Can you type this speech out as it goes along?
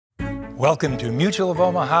Welcome to Mutual of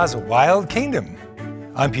Omaha's Wild Kingdom.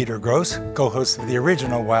 I'm Peter Gross, co-host of the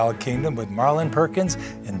original Wild Kingdom with Marlin Perkins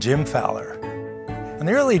and Jim Fowler. In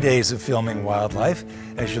the early days of filming wildlife,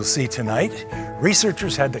 as you'll see tonight,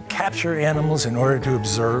 researchers had to capture animals in order to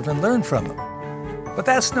observe and learn from them. But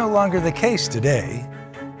that's no longer the case today.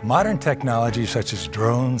 Modern technology such as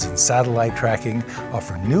drones and satellite tracking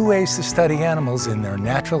offer new ways to study animals in their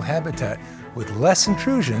natural habitat with less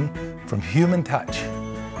intrusion from human touch.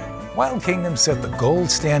 Wild Kingdom set the gold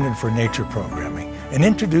standard for nature programming and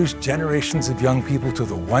introduced generations of young people to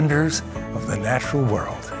the wonders of the natural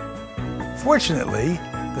world. Fortunately,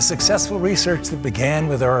 the successful research that began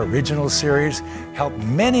with our original series helped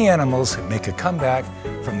many animals make a comeback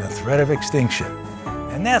from the threat of extinction.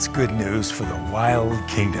 And that's good news for the Wild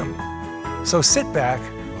Kingdom. So sit back,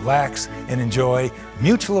 relax, and enjoy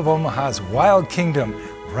Mutual of Omaha's Wild Kingdom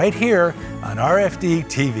right here on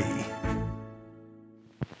RFD-TV.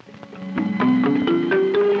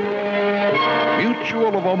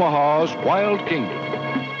 Mutual of Omaha's Wild Kingdom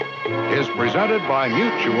is presented by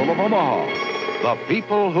Mutual of Omaha, the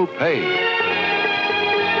people who pay.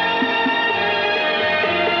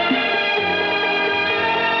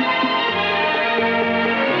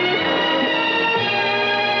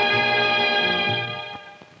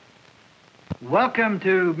 Welcome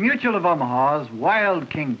to Mutual of Omaha's Wild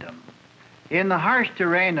Kingdom. In the harsh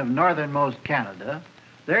terrain of northernmost Canada,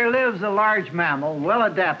 there lives a large mammal well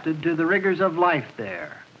adapted to the rigors of life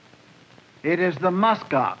there. It is the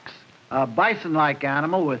musk ox, a bison-like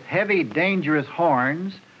animal with heavy, dangerous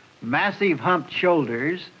horns, massive humped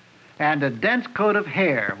shoulders, and a dense coat of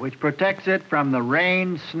hair which protects it from the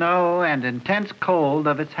rain, snow, and intense cold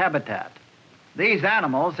of its habitat. These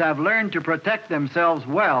animals have learned to protect themselves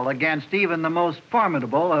well against even the most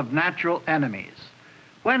formidable of natural enemies.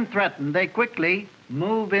 When threatened, they quickly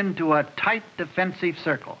move into a tight defensive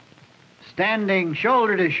circle. Standing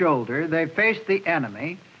shoulder to shoulder, they face the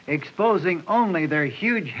enemy, exposing only their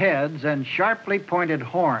huge heads and sharply pointed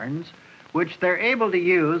horns, which they're able to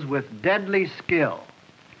use with deadly skill.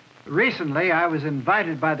 Recently, I was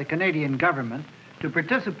invited by the Canadian government to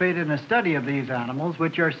participate in a study of these animals,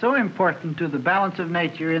 which are so important to the balance of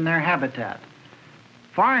nature in their habitat.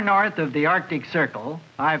 Far north of the Arctic Circle,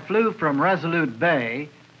 I flew from Resolute Bay,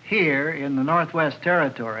 here in the Northwest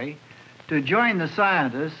Territory, to join the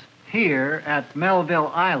scientists here at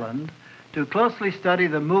Melville Island to closely study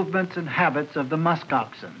the movements and habits of the musk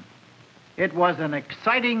oxen. It was an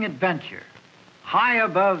exciting adventure, high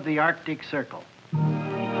above the Arctic Circle.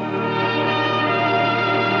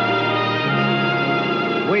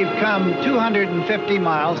 We've come 250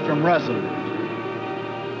 miles from Resolute,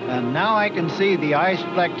 and now I can see the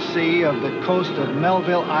ice-flecked sea of the coast of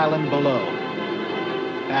Melville Island below.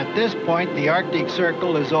 At this point, the Arctic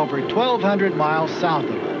Circle is over 1,200 miles south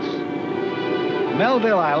of us.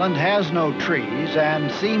 Melville Island has no trees and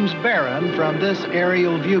seems barren from this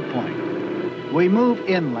aerial viewpoint. We move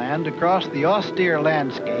inland across the austere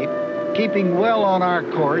landscape, keeping well on our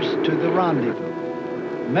course to the rendezvous.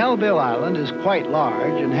 Melville Island is quite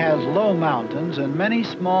large and has low mountains and many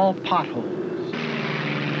small potholes.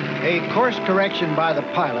 A course correction by the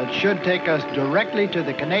pilot should take us directly to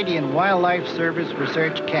the Canadian Wildlife Service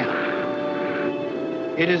Research Camp.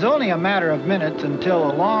 It is only a matter of minutes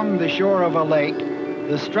until along the shore of a lake,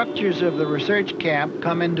 the structures of the research camp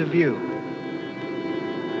come into view.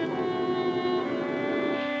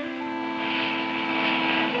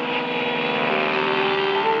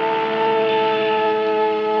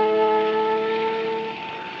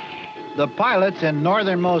 The pilots in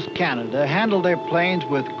northernmost Canada handle their planes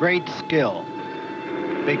with great skill.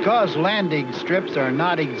 Because landing strips are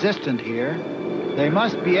not existent here, they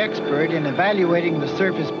must be expert in evaluating the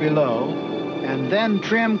surface below and then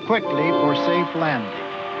trim quickly for safe landing.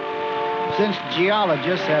 Since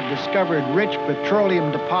geologists have discovered rich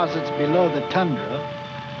petroleum deposits below the tundra,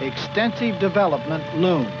 extensive development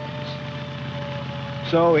looms.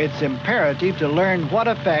 So it's imperative to learn what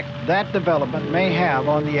effect that development may have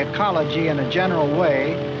on the ecology in a general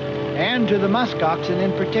way, and to the musk oxen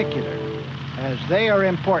in particular, as they are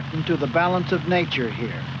important to the balance of nature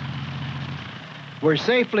here. We're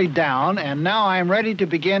safely down, and now I'm ready to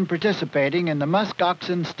begin participating in the musk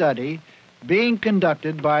oxen study being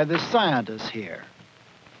conducted by the scientists here.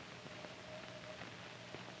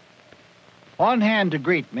 On hand to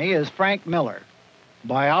greet me is Frank Miller,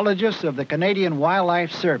 biologist of the Canadian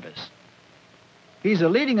Wildlife Service. He's a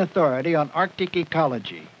leading authority on Arctic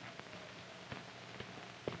ecology.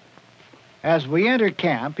 As we enter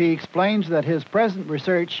camp, he explains that his present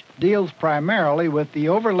research deals primarily with the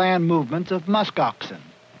overland movements of musk oxen.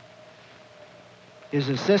 His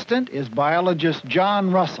assistant is biologist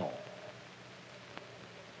John Russell,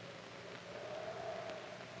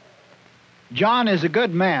 John is a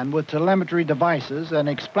good man with telemetry devices and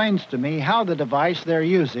explains to me how the device they're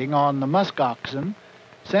using on the musk oxen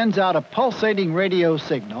sends out a pulsating radio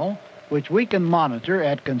signal which we can monitor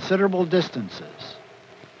at considerable distances.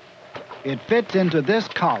 It fits into this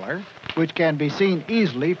collar, which can be seen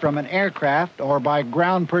easily from an aircraft or by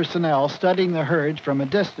ground personnel studying the herds from a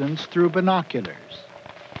distance through binoculars.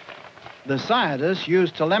 The scientists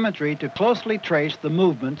use telemetry to closely trace the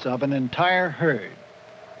movements of an entire herd.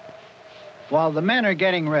 While the men are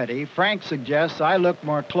getting ready, Frank suggests I look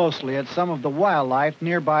more closely at some of the wildlife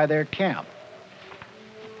nearby their camp.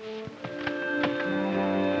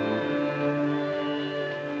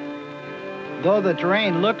 Though the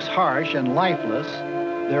terrain looks harsh and lifeless,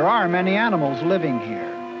 there are many animals living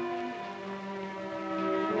here.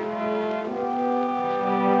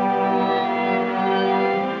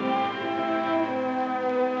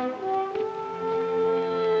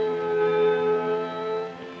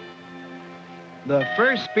 The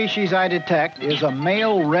first species I detect is a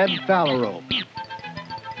male red phalarope.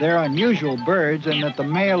 They're unusual birds in that the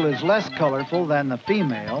male is less colorful than the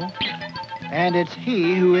female, and it's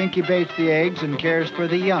he who incubates the eggs and cares for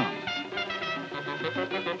the young.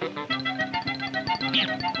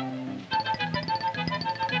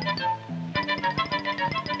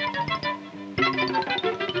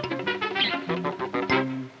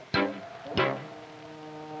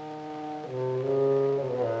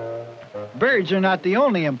 Birds are not the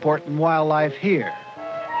only important wildlife here.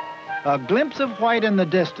 A glimpse of white in the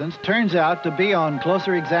distance turns out to be, on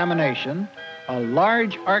closer examination, a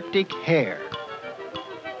large Arctic hare.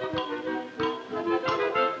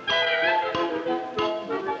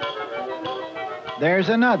 There's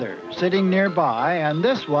another sitting nearby, and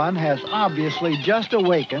this one has obviously just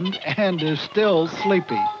awakened and is still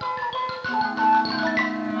sleepy.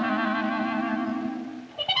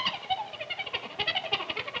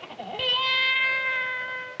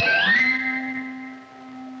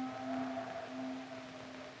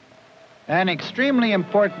 An extremely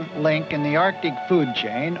important link in the Arctic food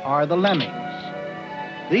chain are the lemmings.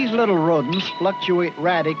 These little rodents fluctuate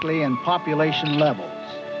radically in population levels.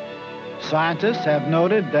 Scientists have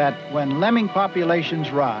noted that when lemming populations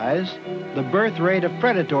rise, the birth rate of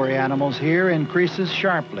predatory animals here increases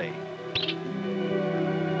sharply.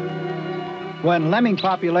 When lemming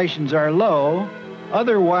populations are low,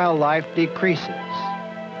 other wildlife decreases.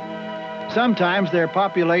 Sometimes their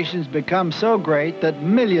populations become so great that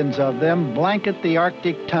millions of them blanket the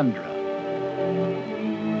Arctic tundra.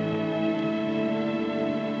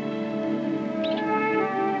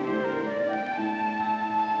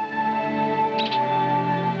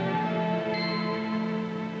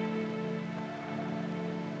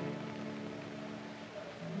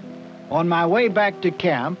 On my way back to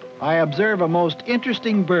camp, I observe a most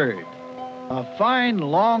interesting bird, a fine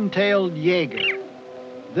long-tailed jaeger.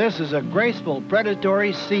 This is a graceful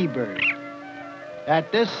predatory seabird.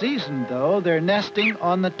 At this season, though, they're nesting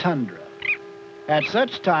on the tundra. At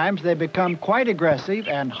such times, they become quite aggressive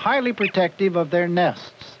and highly protective of their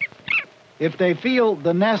nests. If they feel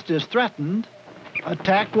the nest is threatened,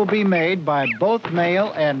 attack will be made by both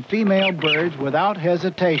male and female birds without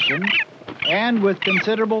hesitation and with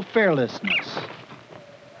considerable fearlessness.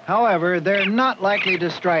 However, they're not likely to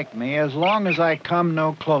strike me as long as I come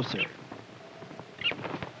no closer.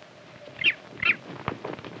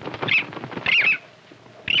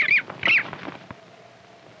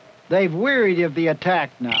 They've wearied of the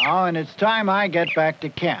attack now, and it's time I get back to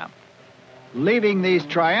camp, leaving these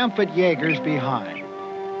triumphant Jaegers behind.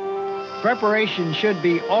 Preparation should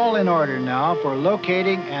be all in order now for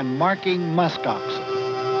locating and marking musk oxen.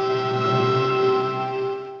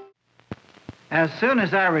 As soon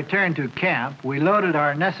as I returned to camp, we loaded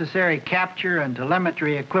our necessary capture and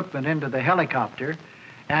telemetry equipment into the helicopter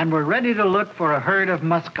and were ready to look for a herd of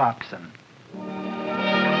musk oxen.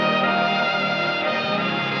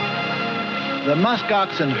 The musk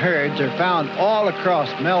oxen herds are found all across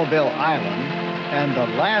Melville Island, and the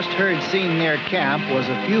last herd seen near camp was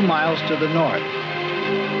a few miles to the north.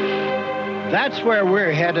 That's where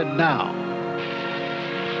we're headed now.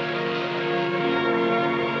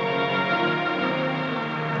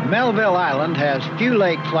 Melville Island has few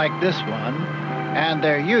lakes like this one, and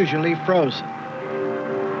they're usually frozen.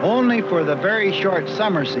 Only for the very short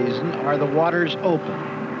summer season are the waters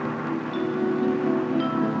open.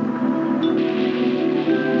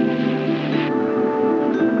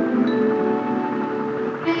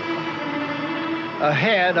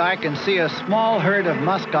 Ahead, I can see a small herd of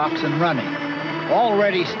musk oxen running,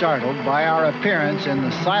 already startled by our appearance in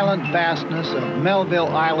the silent vastness of Melville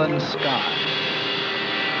Island's sky.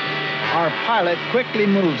 Our pilot quickly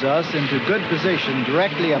moves us into good position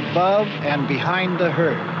directly above and behind the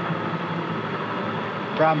herd.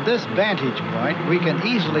 From this vantage point, we can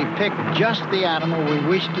easily pick just the animal we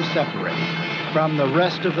wish to separate from the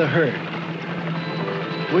rest of the herd.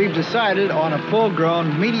 We've decided on a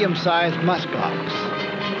full-grown, medium-sized musk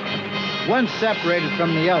ox. Once separated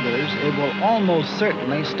from the others, it will almost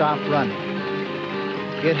certainly stop running.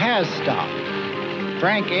 It has stopped.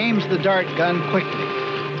 Frank aims the dart gun quickly.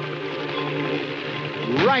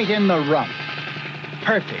 Right in the rump.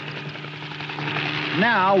 Perfect.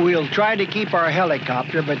 Now we'll try to keep our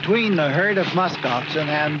helicopter between the herd of musk oxen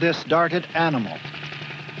and this darted animal.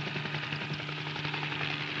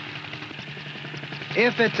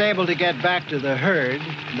 If it's able to get back to the herd,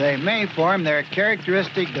 they may form their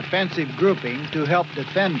characteristic defensive grouping to help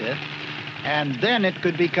defend it, and then it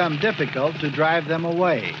could become difficult to drive them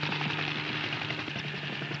away.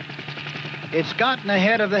 It's gotten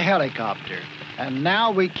ahead of the helicopter, and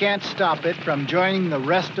now we can't stop it from joining the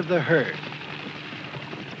rest of the herd.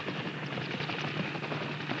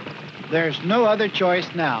 There's no other choice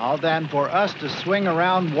now than for us to swing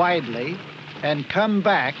around widely and come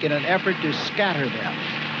back in an effort to scatter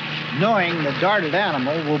them, knowing the darted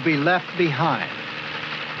animal will be left behind.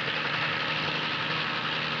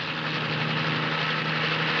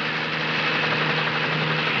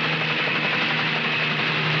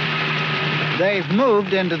 They've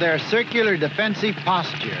moved into their circular defensive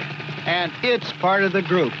posture, and it's part of the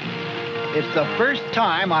group. It's the first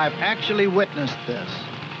time I've actually witnessed this.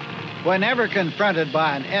 Whenever confronted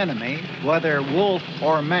by an enemy, whether wolf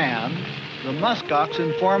or man, the musk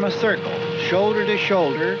oxen form a circle, shoulder to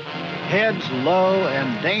shoulder, heads low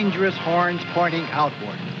and dangerous horns pointing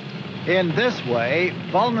outward. In this way,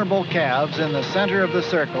 vulnerable calves in the center of the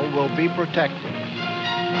circle will be protected.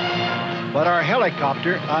 But our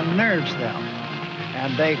helicopter unnerves them,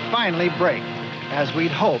 and they finally break, as we'd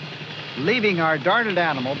hoped, leaving our darted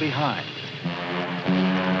animal behind.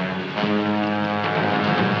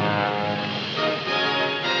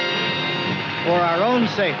 For our own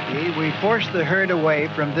safety, we force the herd away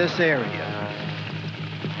from this area.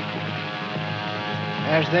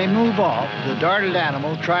 As they move off, the darted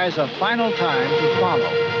animal tries a final time to follow.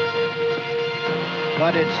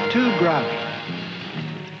 But it's too grubby.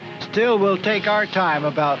 Still, we'll take our time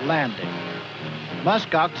about landing.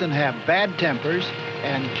 Musk oxen have bad tempers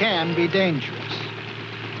and can be dangerous.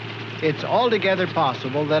 It's altogether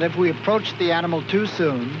possible that if we approach the animal too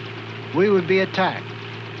soon, we would be attacked.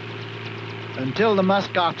 Until the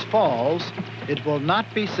musk ox falls, it will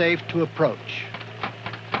not be safe to approach.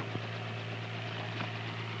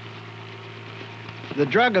 The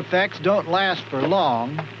drug effects don't last for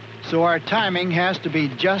long, so our timing has to be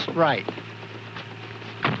just right.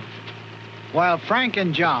 While Frank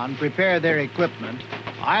and John prepare their equipment,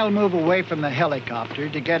 I'll move away from the helicopter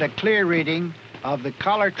to get a clear reading of the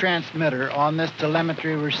collar transmitter on this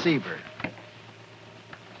telemetry receiver.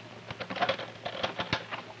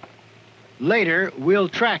 Later, we'll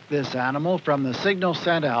track this animal from the signal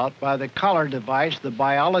sent out by the collar device the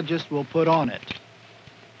biologist will put on it.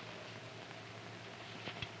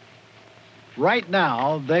 Right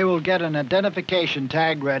now, they will get an identification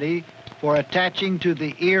tag ready for attaching to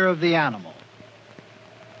the ear of the animal.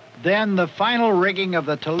 Then the final rigging of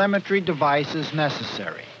the telemetry device is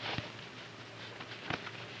necessary.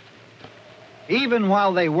 Even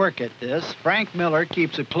while they work at this, Frank Miller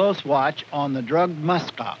keeps a close watch on the drugged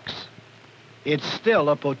muskox. It's still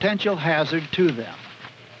a potential hazard to them.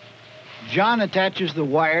 John attaches the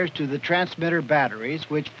wires to the transmitter batteries,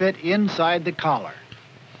 which fit inside the collar.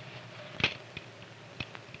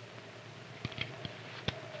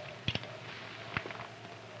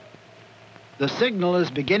 The signal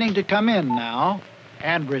is beginning to come in now,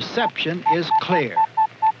 and reception is clear.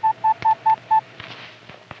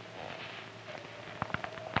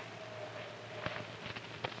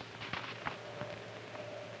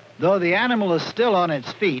 Though the animal is still on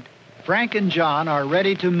its feet, Frank and John are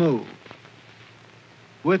ready to move.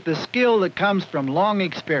 With the skill that comes from long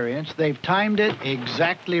experience, they've timed it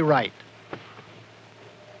exactly right.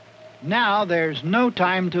 Now there's no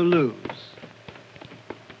time to lose.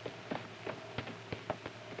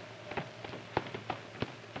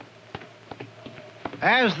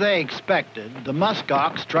 As they expected, the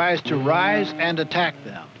muskox tries to rise and attack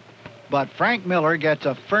them, but Frank Miller gets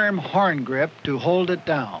a firm horn grip to hold it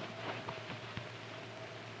down.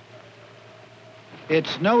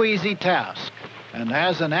 It's no easy task, and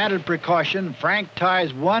as an added precaution, Frank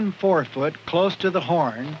ties one forefoot close to the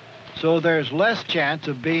horn so there's less chance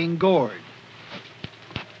of being gored.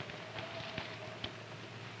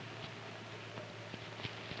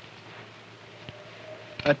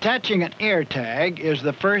 Attaching an air tag is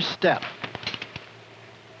the first step.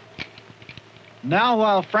 Now,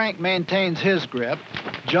 while Frank maintains his grip,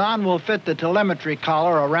 John will fit the telemetry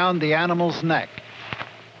collar around the animal's neck.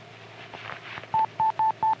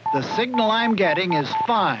 The signal I'm getting is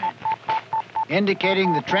fine,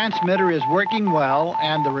 indicating the transmitter is working well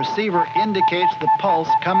and the receiver indicates the pulse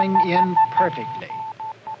coming in perfectly.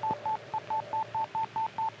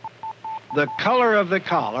 The color of the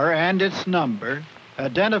collar and its number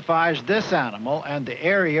identifies this animal and the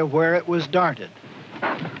area where it was darted.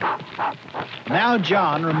 Now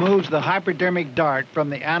John removes the hypodermic dart from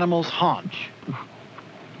the animal's haunch.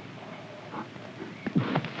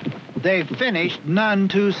 They've finished none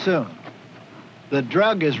too soon. The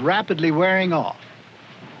drug is rapidly wearing off.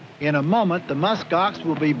 In a moment, the musk ox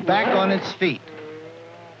will be back on its feet.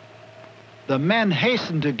 The men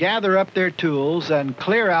hasten to gather up their tools and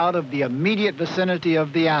clear out of the immediate vicinity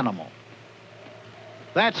of the animal.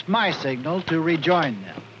 That's my signal to rejoin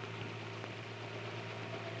them.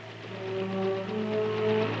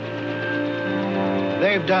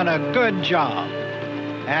 They've done a good job,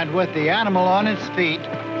 and with the animal on its feet,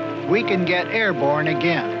 we can get airborne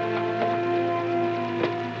again.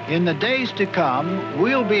 In the days to come,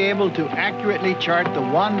 we'll be able to accurately chart the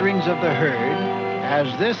wanderings of the herd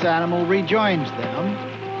as this animal rejoins them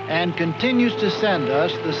and continues to send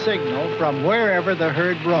us the signal from wherever the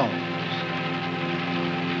herd roams.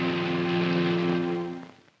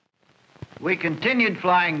 We continued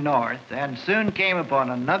flying north and soon came upon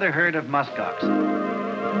another herd of musk oxen.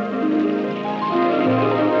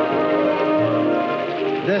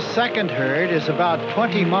 This second herd is about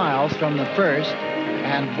 20 miles from the first,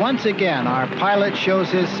 and once again our pilot shows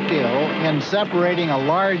his skill in separating a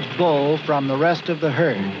large bull from the rest of the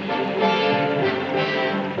herd.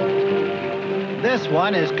 This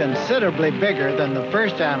one is considerably bigger than the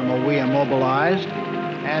first animal we immobilized,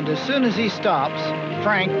 and as soon as he stops,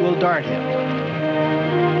 Frank will dart him.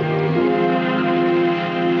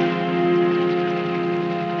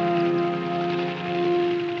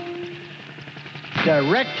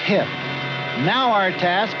 Direct hit. Now our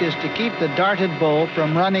task is to keep the darted bull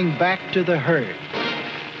from running back to the herd.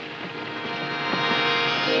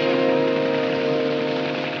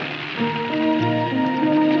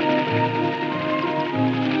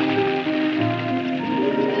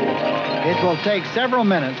 It will take several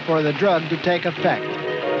minutes for the drug to take effect.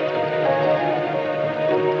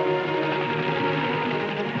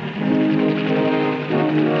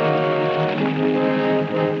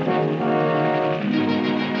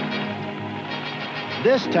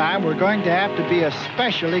 This time, we're going to have to be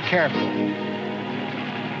especially careful.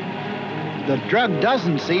 The drug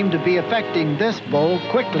doesn't seem to be affecting this bull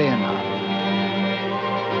quickly enough.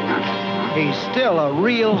 He's still a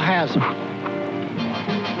real hazard.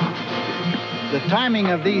 The timing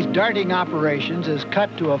of these darting operations is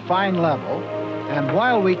cut to a fine level, and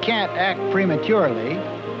while we can't act prematurely,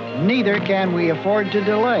 neither can we afford to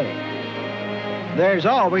delay. There's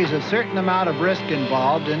always a certain amount of risk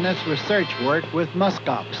involved in this research work with musk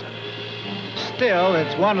oxen. Still,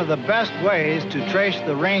 it's one of the best ways to trace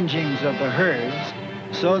the rangings of the herds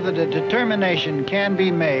so that a determination can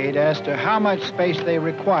be made as to how much space they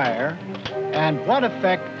require and what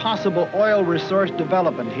effect possible oil resource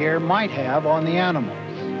development here might have on the animals.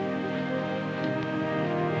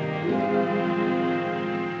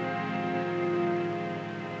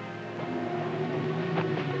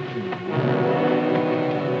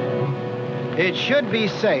 It should be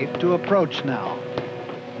safe to approach now,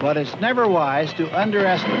 but it's never wise to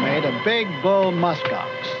underestimate a big bull musk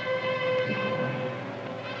ox.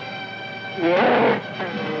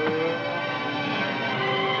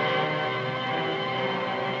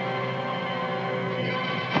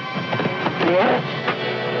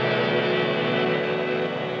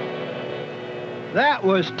 That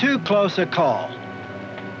was too close a call.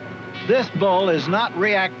 This bull is not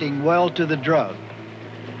reacting well to the drug.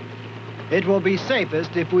 It will be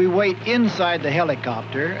safest if we wait inside the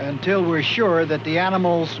helicopter until we're sure that the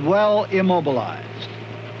animal's well immobilized.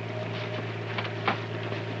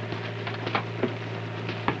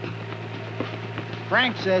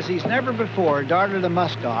 Frank says he's never before darted a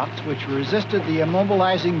musk ox which resisted the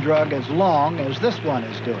immobilizing drug as long as this one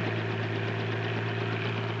is doing.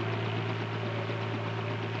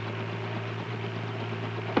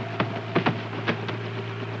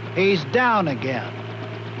 He's down again.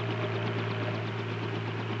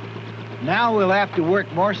 Now we'll have to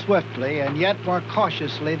work more swiftly and yet more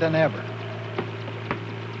cautiously than ever.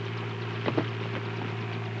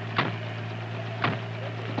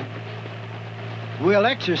 We'll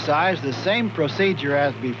exercise the same procedure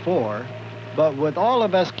as before, but with all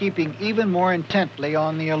of us keeping even more intently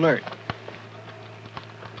on the alert.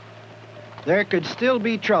 There could still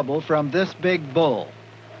be trouble from this big bull.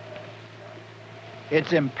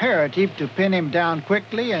 It's imperative to pin him down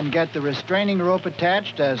quickly and get the restraining rope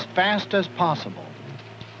attached as fast as possible.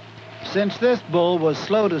 Since this bull was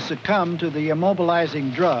slow to succumb to the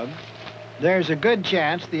immobilizing drug, there's a good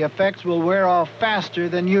chance the effects will wear off faster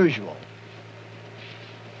than usual.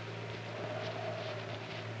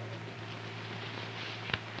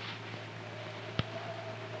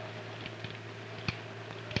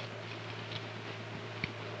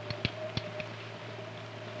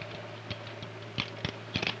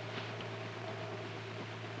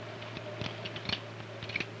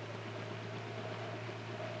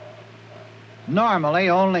 Normally,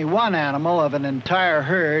 only one animal of an entire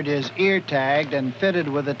herd is ear-tagged and fitted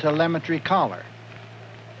with a telemetry collar.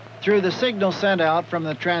 Through the signal sent out from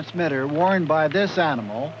the transmitter worn by this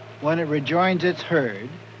animal when it rejoins its herd,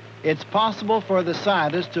 it's possible for the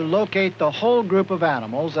scientists to locate the whole group of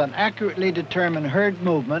animals and accurately determine herd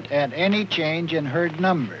movement at any change in herd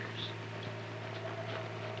numbers.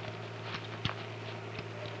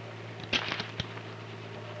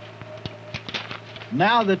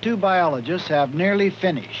 Now the two biologists have nearly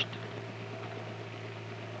finished.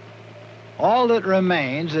 All that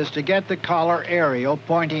remains is to get the collar aerial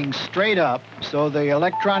pointing straight up so the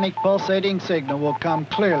electronic pulsating signal will come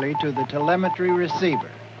clearly to the telemetry receiver.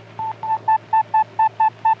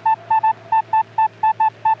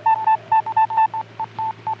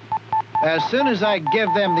 As soon as I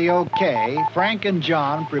give them the okay, Frank and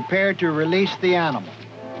John prepare to release the animal.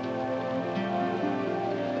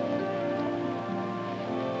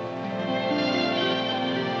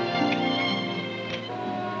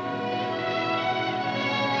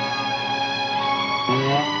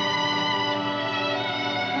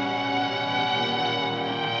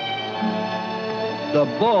 The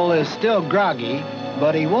bull is still groggy,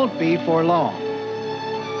 but he won't be for long.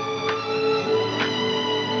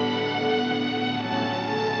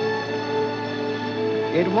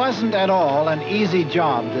 It wasn't at all an easy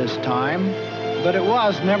job this time, but it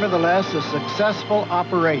was nevertheless a successful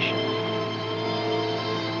operation.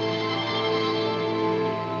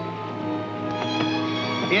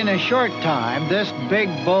 In a short time, this big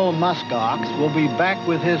bull musk ox will be back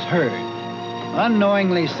with his herd,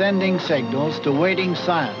 unknowingly sending signals to waiting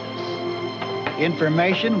scientists,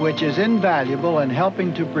 information which is invaluable in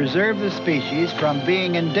helping to preserve the species from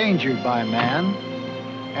being endangered by man,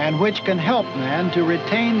 and which can help man to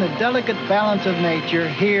retain the delicate balance of nature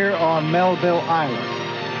here on Melville Island,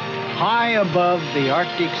 high above the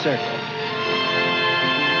Arctic Circle.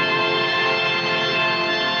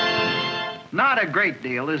 Not a great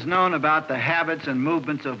deal is known about the habits and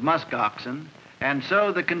movements of musk oxen, and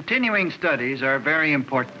so the continuing studies are very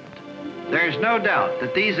important. There's no doubt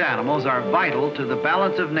that these animals are vital to the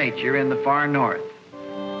balance of nature in the far north.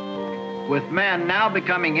 With man now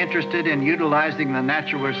becoming interested in utilizing the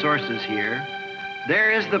natural resources here,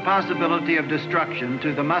 there is the possibility of destruction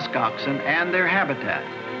to the musk oxen and their habitat.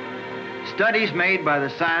 Studies made by the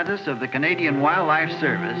scientists of the Canadian Wildlife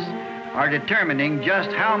Service are determining just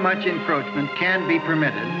how much encroachment can be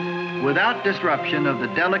permitted without disruption of the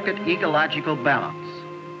delicate ecological balance.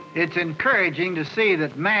 It's encouraging to see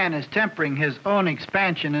that man is tempering his own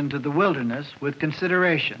expansion into the wilderness with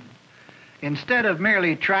consideration. Instead of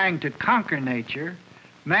merely trying to conquer nature,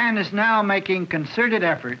 man is now making concerted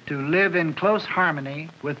effort to live in close harmony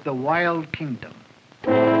with the wild kingdom.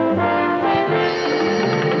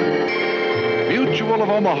 Mutual of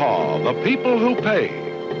Omaha, the people who pay,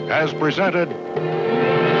 has presented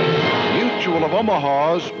Mutual of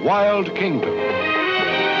Omaha's Wild Kingdom.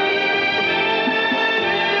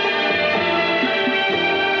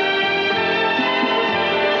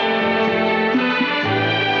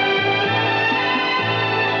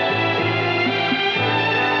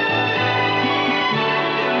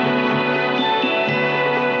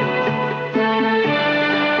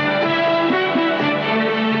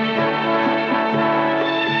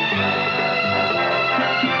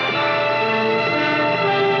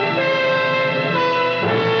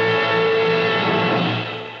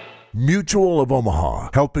 Mutual of Omaha,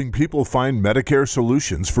 helping people find Medicare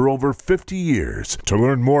solutions for over 50 years. To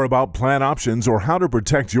learn more about plan options or how to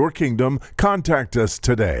protect your kingdom, contact us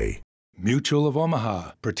today. Mutual of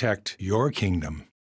Omaha. Protect your kingdom.